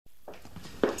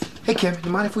Hey, Kim, you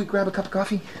mind if we grab a cup of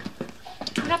coffee?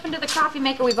 What happened to the coffee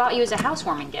maker we bought you as a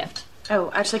housewarming gift?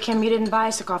 Oh, actually, Kim, you didn't buy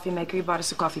us a coffee maker. You bought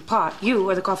us a coffee pot. You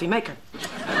are the coffee maker.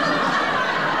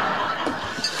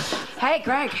 Hey,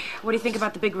 Greg, what do you think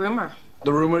about the big rumor?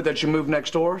 The rumor that you moved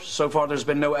next door? So far, there's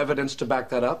been no evidence to back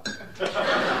that up.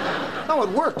 No, it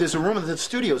worked. There's a rumor that the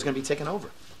studio is going to be taken over.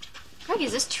 Greg,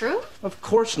 is this true? Of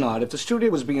course not. If the studio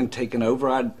was being taken over,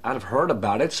 I'd have heard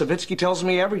about it. Savitsky tells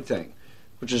me everything,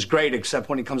 which is great, except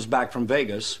when he comes back from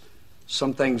Vegas.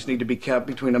 Some things need to be kept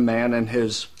between a man and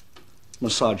his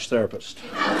massage therapist.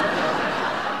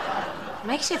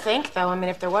 Makes you think, though. I mean,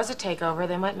 if there was a takeover,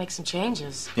 they might make some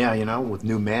changes. Yeah, you know, with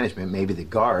new management, maybe the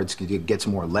guards could get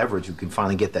some more leverage. We can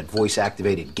finally get that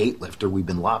voice-activated gate lifter we've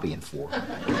been lobbying for.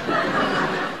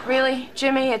 Really,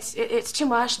 Jimmy? It's too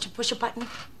much to push a button?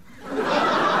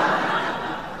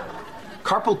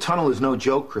 Carpal tunnel is no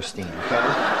joke, Christine, okay?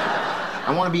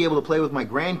 I want to be able to play with my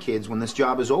grandkids when this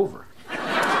job is over. 1,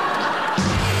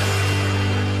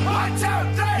 2,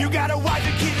 3. You got a wife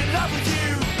and kid in love with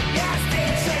you. Yes,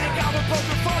 dear. Saying I'm a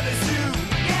broken for the zoo.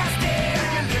 Yes, dear.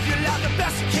 And you live your life the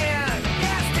best you can.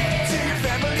 Yes, dear. Till your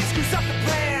family screws up the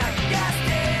plan. Yes,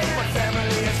 dear. But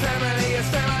family is family is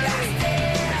family. Yes,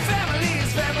 dear. Family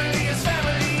is family is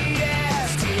family.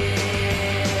 Yes, dear.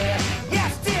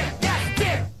 Yes, dear. Yes,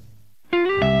 dear.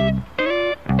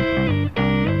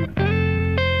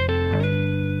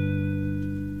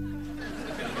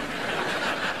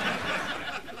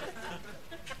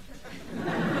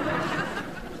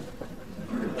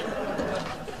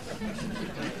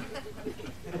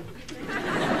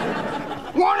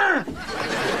 Warner!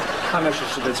 Hi, Mr.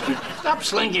 Savitsky. Stop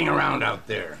slinking around out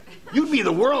there. You'd be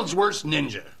the world's worst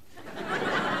ninja.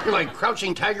 You're like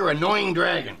Crouching Tiger, Annoying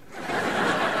Dragon.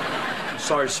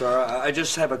 Sorry, sir. I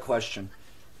just have a question.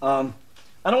 I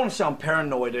don't want to sound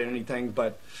paranoid or anything,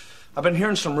 but I've been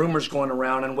hearing some rumors going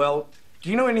around, and, well, do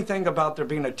you know anything about there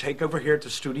being a takeover here at the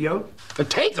studio? A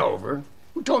takeover?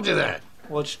 Who told you that?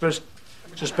 Well, it's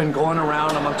just been going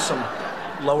around amongst some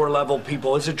lower-level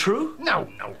people. Is it true? No,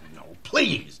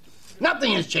 please.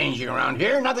 Nothing is changing around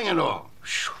here, nothing at all.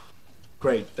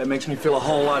 Great. That makes me feel a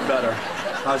whole lot better.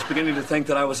 I was beginning to think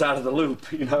that I was out of the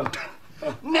loop, you know.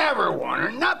 Never,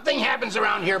 Warner. Nothing happens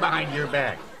around here behind your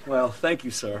back. Well, thank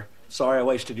you, sir. Sorry I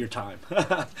wasted your time.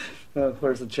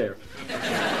 Where's the chair?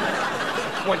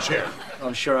 What chair?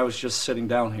 I'm sure I was just sitting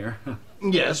down here.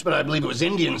 Yes, but I believe it was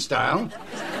Indian style.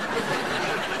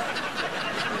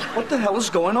 What the hell is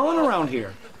going on around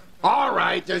here? All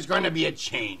right, there's going to be a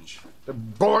change. The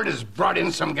board has brought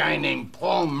in some guy named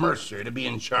Paul Mercer to be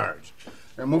in charge.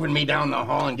 They're moving me down the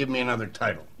hall and giving me another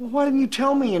title. Well, why didn't you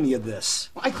tell me any of this?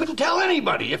 I couldn't tell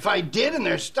anybody. If I did and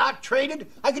their stock traded,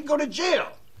 I could go to jail.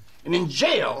 And in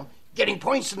jail, getting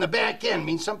points in the back end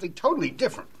means something totally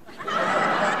different.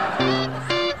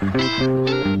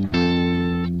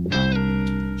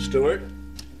 Stuart?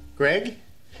 Greg?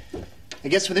 I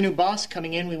guess with a new boss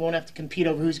coming in, we won't have to compete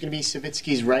over who's going to be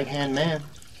Savitsky's right-hand man.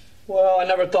 Well, I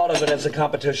never thought of it as a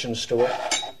competition, Stuart.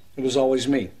 It was always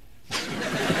me.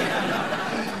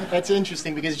 That's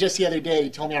interesting, because just the other day, he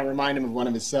told me I remind him of one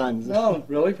of his sons. Oh,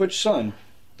 really? Which son?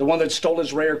 The one that stole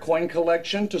his rare coin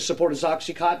collection to support his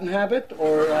Oxycontin habit?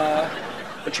 Or,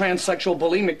 the transsexual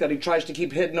bulimic that he tries to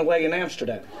keep hidden away in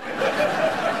Amsterdam?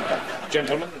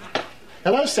 Gentlemen.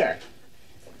 Hello, sir.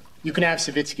 You can have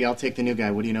Savitsky. I'll take the new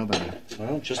guy. What do you know about him?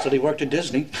 Well, just that he worked at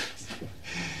Disney.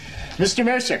 Mr.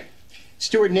 Mercer,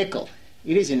 Stuart Nickel,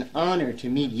 it is an honor to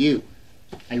meet you.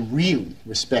 I really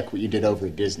respect what you did over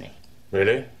at Disney.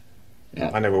 Really?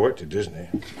 Yeah. I never worked at Disney.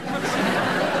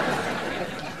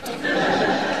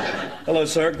 Hello,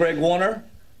 sir. Greg Warner,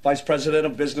 Vice President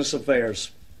of Business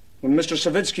Affairs. When Mr.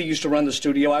 Savitsky used to run the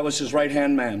studio, I was his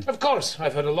right-hand man. Of course.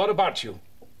 I've heard a lot about you.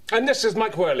 And this is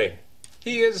Mike Worley.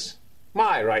 He is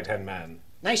my right-hand man.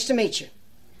 Nice to meet you.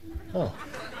 Oh.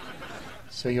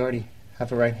 So you already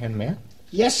have a right-hand man?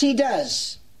 Yes, he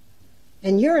does.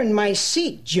 And you're in my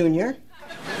seat, Junior.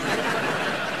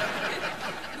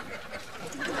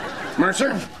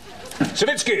 Mercer?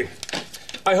 Savitsky,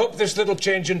 I hope this little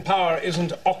change in power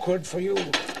isn't awkward for you.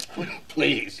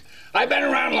 Please. I've been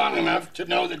around long enough to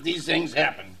know that these things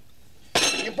happen.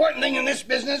 The important thing in this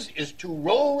business is to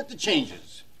roll with the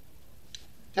changes.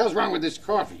 What the hell's wrong with this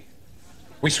coffee?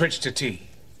 We switched to tea.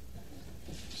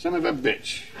 Son of a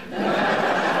bitch.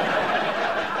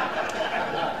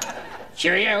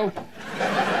 Cheerio.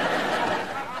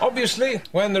 Obviously,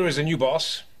 when there is a new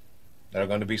boss, there are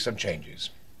going to be some changes.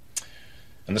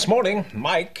 And this morning,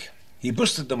 Mike, he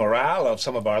boosted the morale of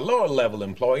some of our lower-level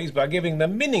employees by giving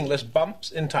them meaningless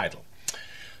bumps in title.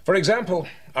 For example,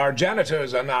 our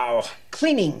janitors are now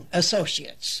Cleaning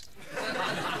associates.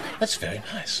 That's very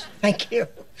nice. Thank you.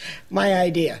 My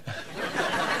idea.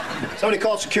 Somebody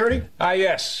call security? Ah,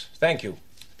 yes. Thank you.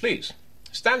 Please,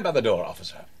 stand by the door,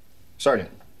 officer.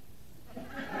 Sergeant.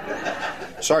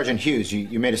 Sergeant Hughes,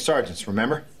 you made us sergeants,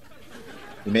 remember?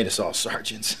 You made us all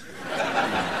sergeants.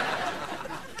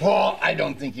 Paul, I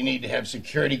don't think you need to have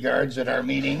security guards at our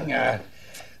meeting.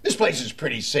 This place is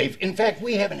pretty safe. In fact,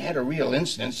 we haven't had a real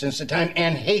incident since the time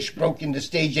Anne Heche broke into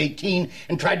Stage 18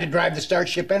 and tried to drive the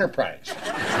Starship Enterprise.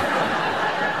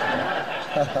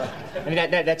 I mean,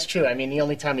 that's true. I mean, the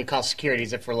only time we call security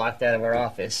is if we're locked out of our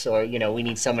office or, you know, we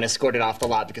need someone escorted off the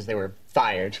lot because they were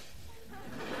fired.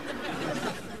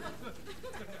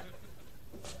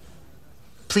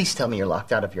 Please tell me you're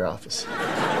locked out of your office.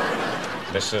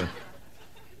 Listen,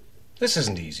 this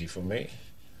isn't easy for me.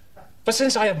 But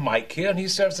since I have Mike here and he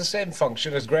serves the same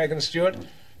function as Greg and Stuart,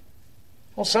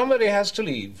 well, somebody has to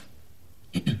leave.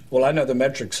 Well, I know the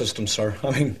metric system, sir.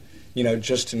 I mean, you know,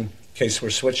 just in case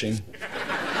we're switching.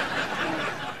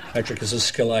 Metric is a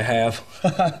skill I have.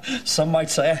 Some might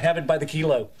say I have it by the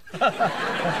kilo.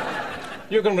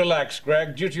 You can relax,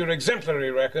 Greg. Due to your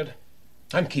exemplary record,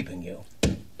 I'm keeping you.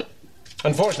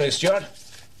 Unfortunately, Stuart,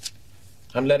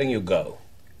 I'm letting you go.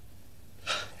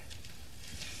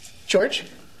 George?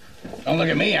 Don't look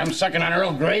at me. I'm sucking on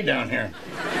Earl Grey down here.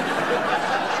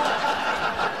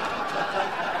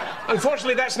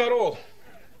 Unfortunately, that's not all.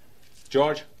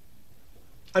 George,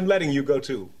 I'm letting you go,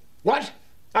 too. What?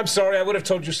 I'm sorry, I would have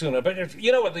told you sooner, but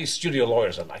you know what these studio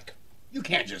lawyers are like. You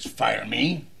can't just fire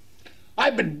me.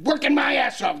 I've been working my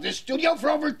ass off this studio for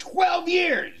over 12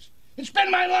 years. It's been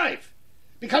my life.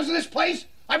 Because of this place,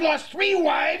 I've lost 3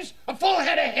 wives, a full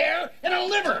head of hair, and a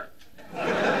liver.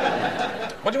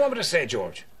 What do you want me to say,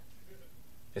 George?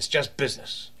 It's just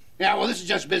business. Yeah, well, this is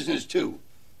just business, too.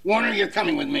 Warner, you're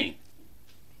coming with me.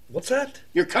 What's that?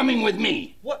 You're coming with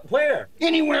me. What? Where?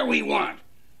 Anywhere we want.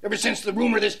 Ever since the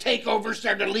rumor of this takeover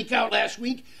started to leak out last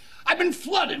week, I've been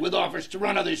flooded with offers to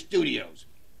run other studios.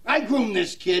 I groomed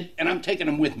this kid, and I'm taking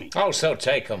him with me. Oh, so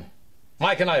take him.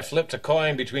 Mike and I flipped a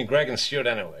coin between Greg and Stuart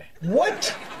anyway.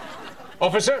 What?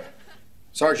 Officer?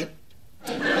 Sergeant.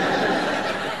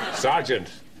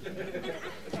 Sergeant.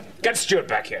 Get Stuart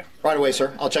back here. Right away,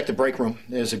 sir. I'll check the break room.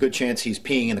 There's a good chance he's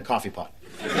peeing in the coffee pot.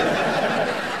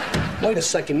 Wait a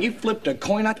second. You flipped a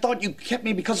coin? I thought you kept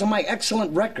me because of my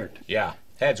excellent record. Yeah.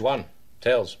 Heads, 1.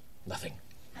 Tails, nothing.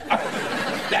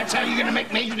 That's how you're going to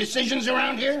make major decisions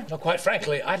around here? No, quite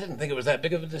frankly, I didn't think it was that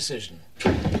big of a decision.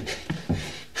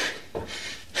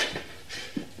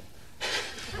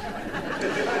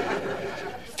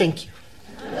 Thank you.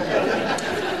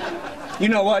 You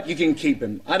know what? You can keep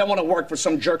him. I don't want to work for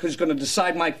some jerk who's going to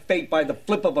decide my fate by the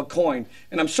flip of a coin.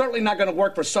 And I'm certainly not going to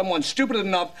work for someone stupid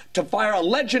enough to fire a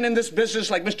legend in this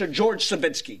business like Mr. George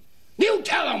Savitsky. You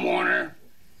tell him, Warner.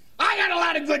 I got a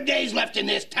lot of good days left in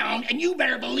this town, and you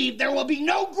better believe there will be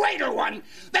no greater one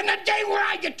than the day where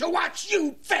I get to watch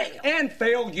you fail. And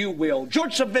fail you will.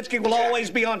 George Savitsky will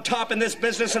always be on top in this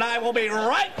business, and I will be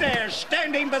right there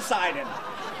standing beside him.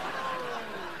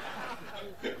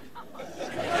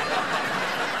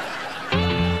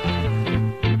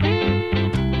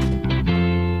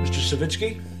 Mr.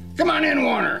 Savitsky? Come on in,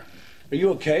 Warner. Are you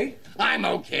okay? I'm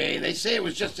okay. They say it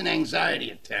was just an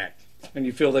anxiety attack. And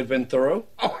you feel they've been thorough?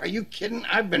 Oh, are you kidding?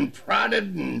 I've been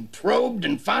prodded and probed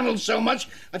and fondled so much,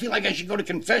 I feel like I should go to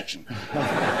confession.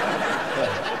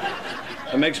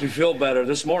 It makes me feel better.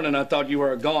 This morning I thought you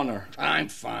were a goner. I'm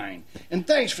fine. And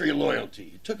thanks for your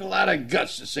loyalty. It took a lot of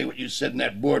guts to say what you said in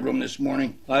that boardroom this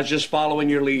morning. I was just following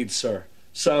your lead, sir.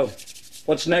 So,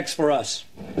 what's next for us?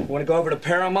 You want to go over to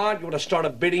Paramount? You want to start a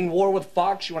bidding war with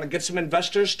Fox? You want to get some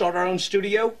investors, start our own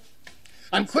studio?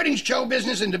 I'm quitting show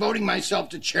business and devoting myself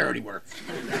to charity work.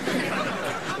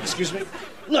 Excuse me?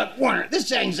 Look, Warner,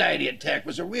 this anxiety attack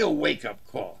was a real wake-up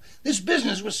call. This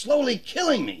business was slowly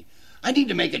killing me. I need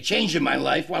to make a change in my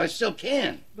life while I still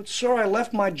can. But, sir, I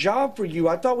left my job for you.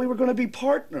 I thought we were going to be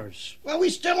partners. Well, we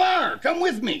still are. Come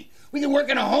with me. We can work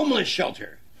in a homeless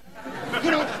shelter.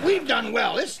 You know, we've done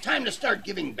well. It's time to start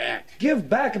giving back. Give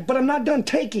back, but I'm not done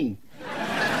taking.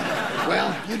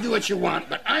 Well, you do what you want,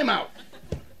 but I'm out.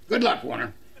 Good luck,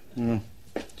 Warner.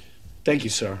 Thank you,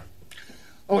 sir.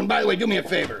 Oh, and by the way, do me a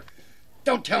favor.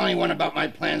 Don't tell anyone about my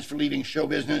plans for leaving show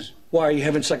business. Why, are you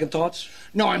having second thoughts?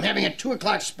 No, I'm having a 2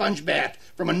 o'clock sponge bath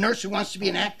from a nurse who wants to be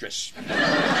an actress.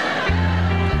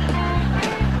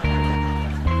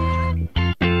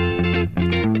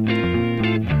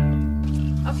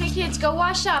 Okay, kids, go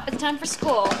wash up. It's time for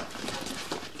school.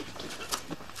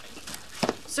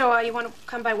 So, you want to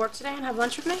come by work today and have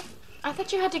lunch with me? I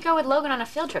thought you had to go with Logan on a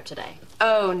field trip today.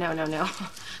 Oh, no.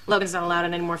 Logan's not allowed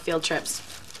on any more field trips.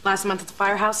 Last month at the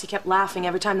firehouse, he kept laughing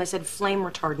every time they said flame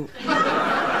retardant.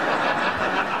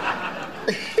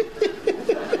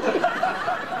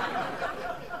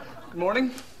 Good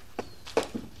morning.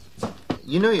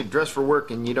 You know you dress for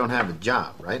work and you don't have a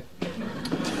job, right?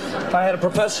 I had a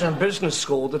professor in business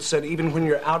school that said even when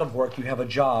you're out of work, you have a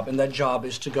job, and that job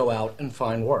is to go out and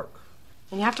find work.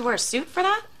 And you have to wear a suit for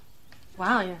that?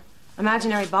 Wow, your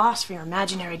imaginary boss for your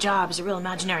imaginary job is a real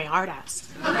imaginary hard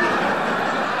ass.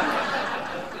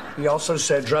 He also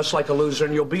said, dress like a loser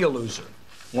and you'll be a loser.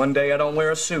 One day I don't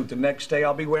wear a suit. The next day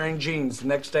I'll be wearing jeans. The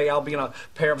next day I'll be in a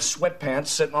pair of sweatpants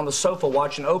sitting on the sofa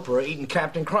watching Oprah eating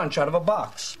Captain Crunch out of a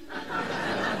box.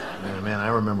 Yeah, man, I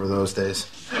remember those days.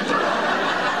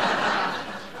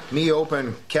 Me, Oprah,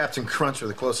 and Captain Crunch are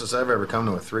the closest I've ever come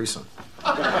to a threesome.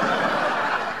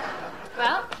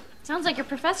 Well, sounds like your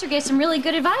professor gave some really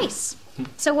good advice.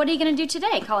 So what are you going to do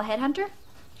today? Call a headhunter?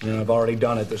 Yeah, I've already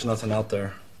done it. There's nothing out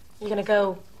there. You gonna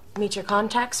go meet your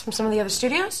contacts from some of the other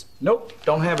studios? Nope,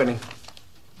 don't have any.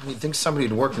 You'd think somebody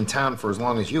who'd worked in town for as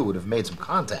long as you would have made some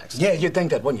contacts. Yeah, you'd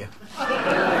think that, wouldn't you?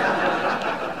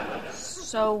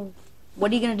 So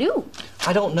what are you going to do?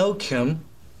 I don't know, Kim.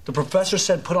 The professor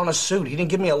said put on a suit. He didn't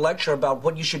give me a lecture about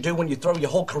what you should do when you throw your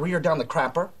whole career down the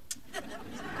crapper.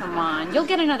 Come on, you'll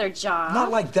get another job.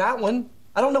 Not like that one.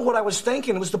 I don't know what I was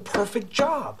thinking. It was the perfect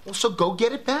job. Well, so go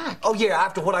get it back. Oh, yeah,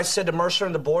 after what I said to Mercer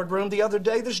in the boardroom the other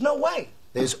day, there's no way.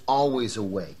 There's always a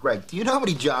way. Greg, do you know how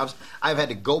many jobs I've had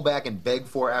to go back and beg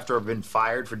for after I've been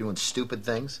fired for doing stupid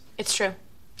things? It's true.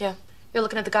 Yeah. You're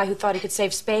looking at the guy who thought he could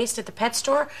save space at the pet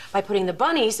store by putting the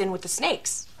bunnies in with the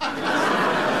snakes. But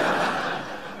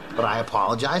I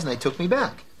apologized and they took me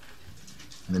back.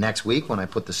 And the next week, when I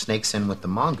put the snakes in with the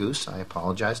mongoose, I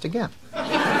apologized again.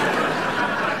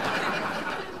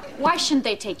 Why shouldn't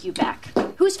they take you back?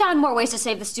 Who's found more ways to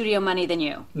save the studio money than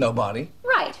you? Nobody.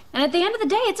 Right. And at the end of the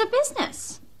day, it's a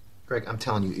business. Greg, I'm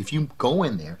telling you, if you go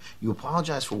in there, you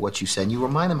apologize for what you said, and you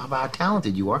remind them about how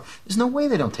talented you are, there's no way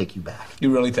they don't take you back.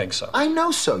 You really think so? I know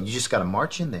so. You just got to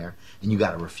march in there, and you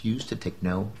got to refuse to take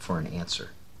no for an answer.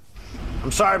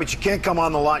 I'm sorry, but you can't come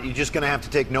on the lot. You're just going to have to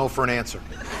take no for an answer.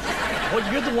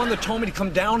 Well, you're the one that told me to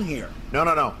come down here.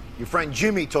 No. Your friend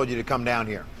Jimmy told you to come down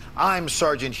here. I'm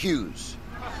Sergeant Hughes.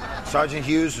 Sergeant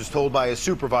Hughes was told by his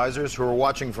supervisors, who are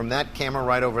watching from that camera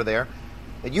right over there,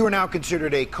 that you are now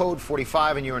considered a Code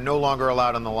 45 and you are no longer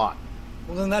allowed on the lot.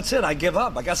 Well, then that's it. I give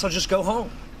up. I guess I'll just go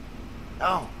home.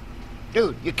 No.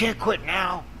 Dude, you can't quit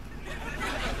now.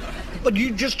 But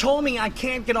you just told me I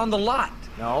can't get on the lot.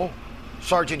 No.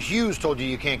 Sergeant Hughes told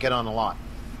you can't get on the lot.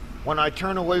 When I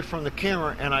turn away from the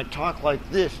camera and I talk like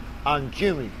this, I'm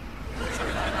Jimmy.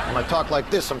 When I talk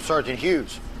like this, I'm Sergeant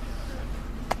Hughes.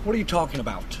 What are you talking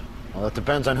about? Well, it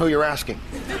depends on who you're asking.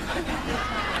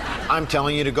 I'm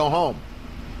telling you to go home.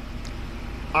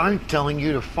 I'm telling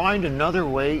you to find another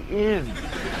way in.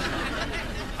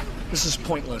 This is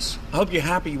pointless. I hope you're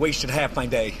happy you wasted half my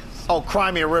day. Oh,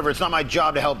 cry me a river. It's not my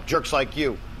job to help jerks like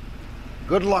you.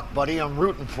 Good luck, buddy. I'm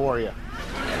rooting for you.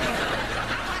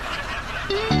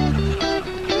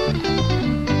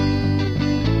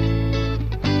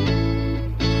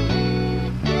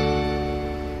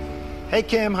 Hey,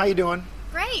 Kim. How you doing?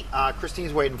 Great.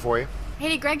 Christine's waiting for you. Hey,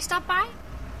 did Greg stop by?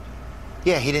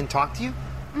 Yeah, he didn't talk to you?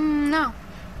 No.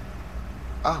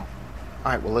 Oh.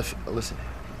 All right, well, listen.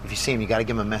 If you see him, you got to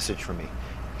give him a message from me.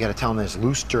 You got to tell him there's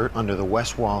loose dirt under the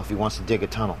west wall if he wants to dig a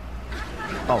tunnel.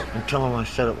 Oh, and tell him I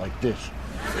said it like this.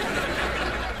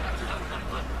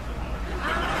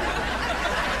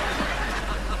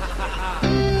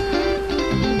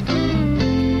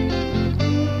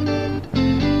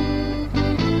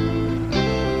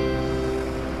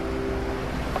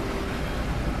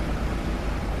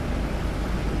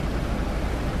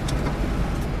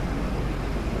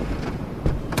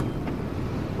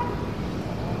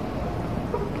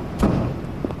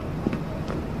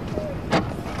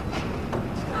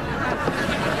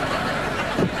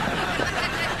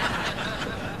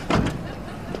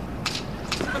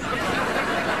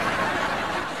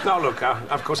 Now, look,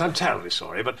 of course, I'm terribly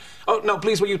sorry, but... Oh, no,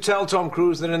 please, will you tell Tom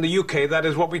Cruise that in the UK, that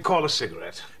is what we call a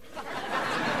cigarette.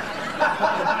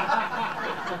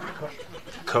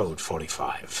 Code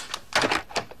 45.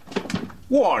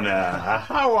 Warner,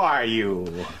 how are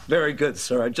you? Very good,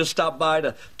 sir. I just stopped by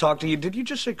to talk to you. Did you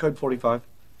just say Code 45?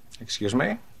 Excuse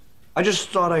me? I just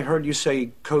thought I heard you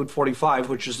say Code 45,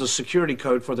 which is the security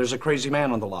code for there's a crazy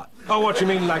man on the lot. Oh, what, you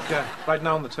mean like right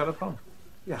now on the telephone?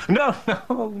 Yeah. No,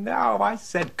 I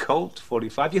said Colt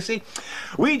 45. You see,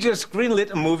 we just greenlit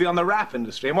a movie on the rap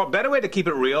industry, and what better way to keep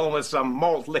it real than with some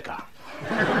malt liquor?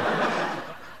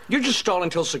 You're just stalling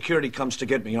till security comes to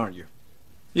get me, aren't you?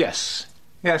 Yes,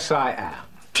 I am.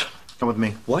 Come with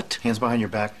me. What? Hands behind your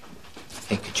back.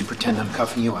 Hey, could you pretend I'm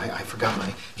cuffing you? I forgot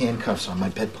my handcuffs on my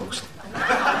bedpost.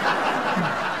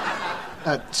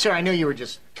 Sir, I know you were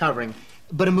just covering,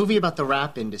 but a movie about the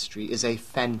rap industry is a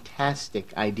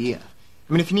fantastic idea.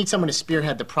 I mean, if you need someone to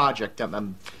spearhead the project,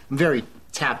 I'm very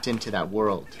tapped into that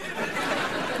world.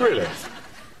 Really?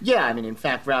 Yeah, I mean, in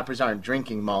fact, rappers aren't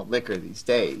drinking malt liquor these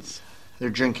days.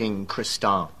 They're drinking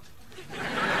Cristal.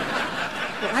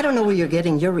 I don't know where you're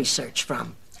getting your research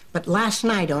from, but last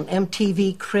night on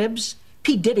MTV Cribs,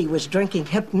 P. Diddy was drinking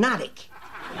Hypnotic.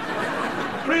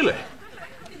 Really?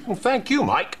 Well, thank you,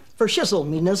 Mike. For shizzle,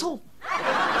 me nizzle.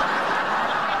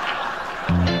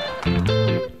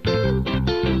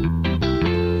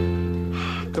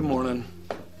 Good morning.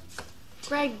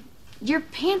 Greg, your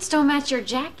pants don't match your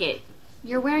jacket.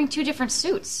 You're wearing two different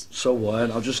suits. So what?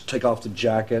 I'll just take off the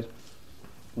jacket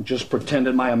and just pretend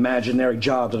in my imaginary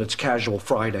job that it's Casual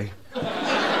Friday.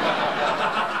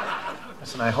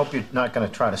 Listen, I hope you're not going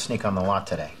to try to sneak on the lot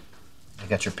today. I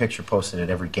got your picture posted at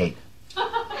every gate.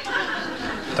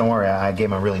 Don't worry, I gave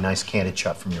him a really nice candid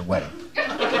shot from your wedding.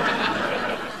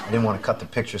 I didn't want to cut the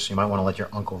picture, so you might want to let your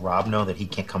Uncle Rob know that he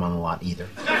can't come on the lot either.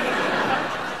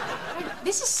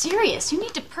 This is serious. You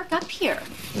need to perk up here.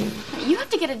 You have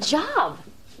to get a job.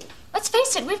 Let's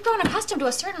face it, we've grown accustomed to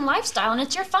a certain lifestyle, and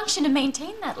it's your function to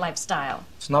maintain that lifestyle.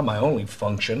 It's not my only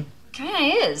function. Kinda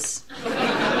is.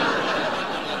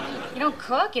 You don't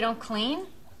cook, you don't clean, you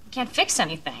can't fix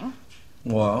anything.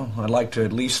 Well, I'd like to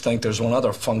at least think there's one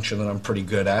other function that I'm pretty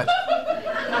good at.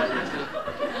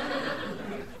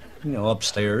 You know,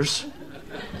 upstairs.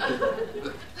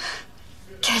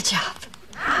 Get a job.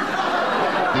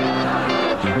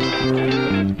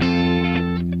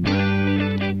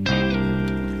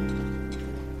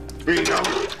 Here you go.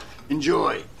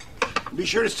 Enjoy. Be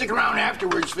sure to stick around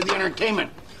afterwards for the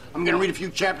entertainment. I'm going to read a few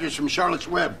chapters from Charlotte's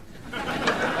Web.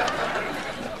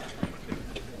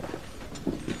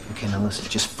 Okay, now listen,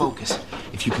 just focus.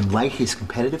 If you can light his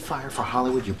competitive fire for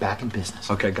Hollywood, you're back in business.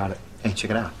 Okay, got it. Hey,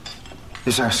 check it out.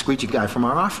 There's our squeegee guy from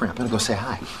our off-ramp. I'm gonna go say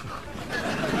hi.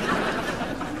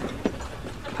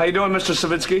 How you doing, Mr.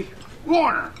 Savitsky?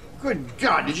 Warner, good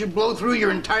God, did you blow through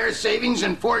your entire savings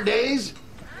in 4 days?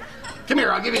 Come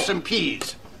here, I'll give you some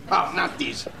peas. Oh, not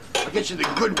these. I'll get you the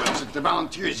good ones that the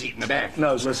volunteers eat in the back.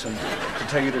 No, listen, to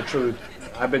tell you the truth,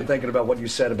 I've been thinking about what you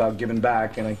said about giving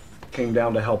back, and I came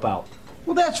down to help out.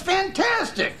 Well, that's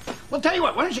fantastic. Well, tell you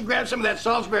what, why don't you grab some of that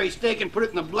Salisbury steak and put it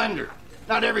in the blender?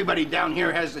 Not everybody down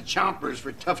here has the chompers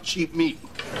for tough, cheap meat.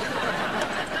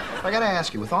 I gotta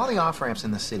ask you, with all the off-ramps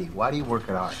in the city, why do you work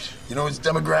at ours? You know, it's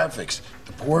demographics.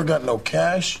 The poor got no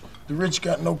cash, the rich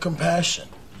got no compassion.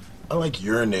 I like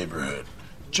your neighborhood.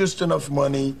 Just enough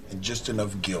money and just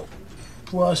enough guilt.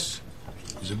 Plus,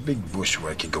 there's a big bush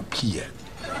where I can go pee at.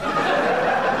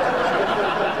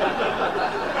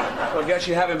 Well, I guess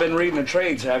you haven't been reading the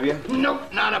trades, have you?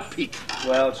 Nope, not a peep.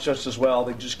 Well, it's just as well.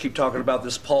 They just keep talking about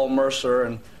this Paul Mercer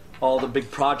and all the big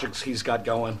projects he's got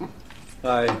going.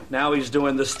 Now he's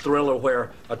doing this thriller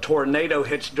where a tornado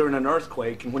hits during an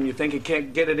earthquake, and when you think it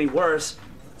can't get any worse,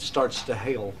 it starts to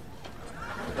hail.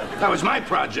 That was my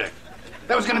project.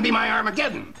 That was going to be my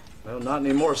Armageddon. Well, not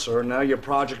anymore, sir. Now your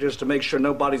project is to make sure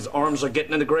nobody's arms are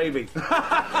getting in the gravy.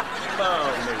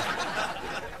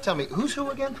 Tell me, who's who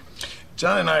again?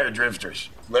 John and I are drifters.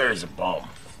 Larry's a bum.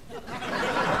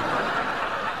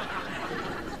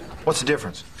 What's the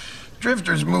difference?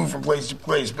 Drifters move from place to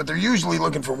place, but they're usually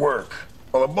looking for work.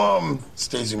 While a bum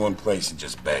stays in one place and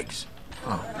just begs.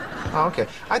 Oh, okay.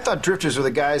 I thought drifters were the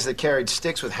guys that carried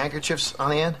sticks with handkerchiefs on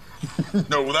the end.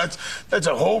 No, that's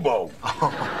a hobo.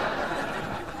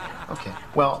 Oh. Okay.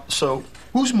 Well, so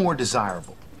who's more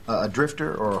desirable, a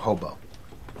drifter or a hobo?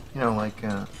 You know, like,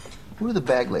 who do the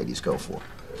bag ladies go for?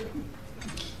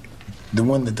 The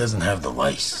one that doesn't have the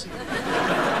lice.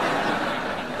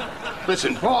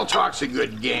 Listen, Paul talks a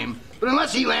good game, but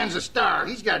unless he lands a star,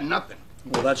 he's got nothing.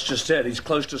 Well, that's just it. He's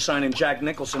close to signing Jack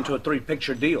Nicholson to a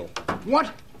 3-picture deal.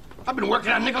 What? I've been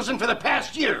working on Nicholson for the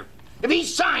past year. If he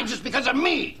signs, it's because of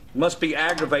me. Must be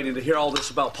aggravating to hear all this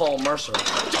about Paul Mercer.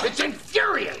 It's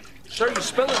infuriating. Sir, you're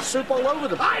spilling soup all over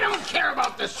the place. I don't care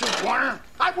about the soup, Warner.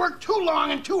 I've worked too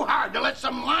long and too hard to let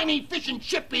some limey fish and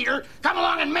chip eater come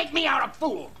along and make me out a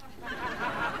fool.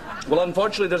 Well,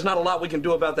 unfortunately, there's not a lot we can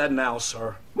do about that now,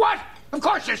 sir. What? Of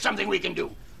course there's something we can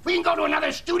do. We can go to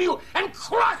another studio and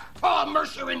crush Paul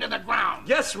Mercer into the ground.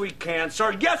 Yes, we can,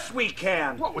 sir. Yes, we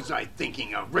can. What was I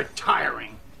thinking of?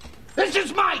 Retiring. This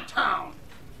is my town.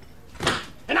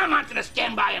 And I'm not going to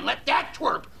stand by and let that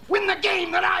twerp win the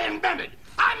game that I invented.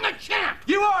 I'm the champ.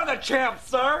 You are the champ,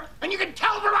 sir. And you can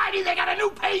tell Variety they got a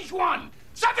new page one.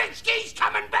 Savitsky's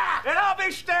coming back! And I'll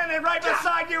be standing right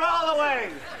beside you all the way.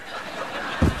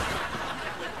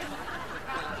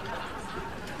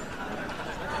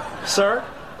 Sir?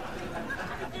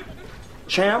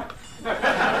 Champ?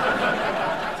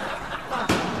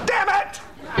 Damn it!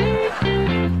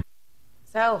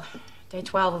 So, day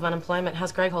 12 of unemployment.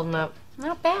 How's Greg holding up?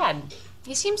 Not bad.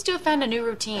 He seems to have found a new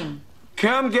routine.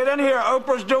 Kim, get in here.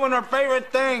 Oprah's doing her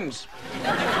favorite things.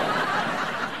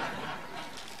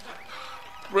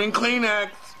 Bring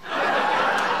Kleenex.